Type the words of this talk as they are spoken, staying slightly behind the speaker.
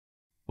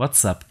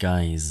What's up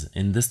guys,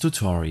 in this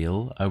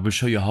tutorial I will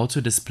show you how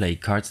to display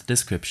card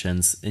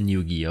descriptions in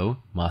Yu-Gi-Oh!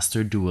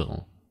 Master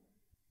Duel.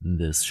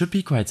 This should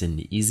be quite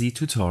an easy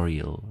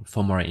tutorial.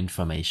 For more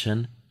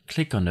information,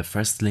 click on the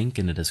first link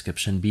in the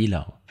description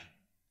below.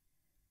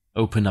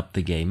 Open up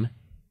the game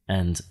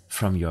and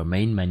from your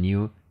main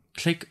menu,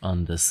 click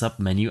on the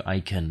sub-menu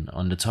icon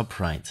on the top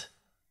right.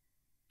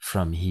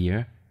 From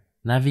here,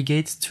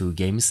 navigate to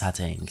Game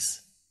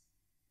Settings.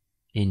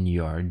 In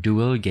your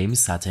Duel game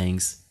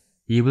settings,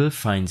 you will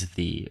find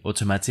the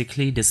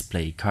Automatically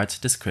Display Card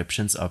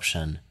Descriptions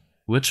option,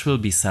 which will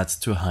be set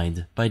to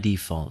hide by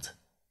default.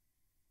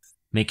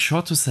 Make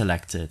sure to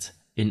select it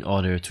in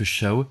order to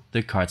show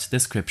the card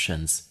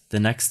descriptions the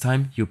next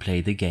time you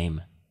play the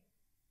game.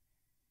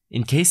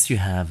 In case you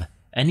have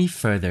any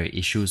further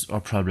issues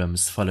or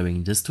problems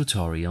following this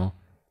tutorial,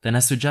 then I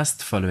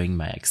suggest following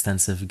my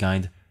extensive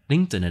guide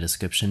linked in the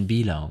description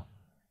below.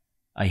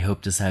 I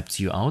hope this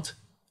helped you out.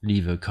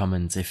 Leave a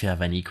comment if you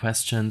have any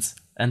questions,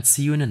 and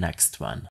see you in the next one.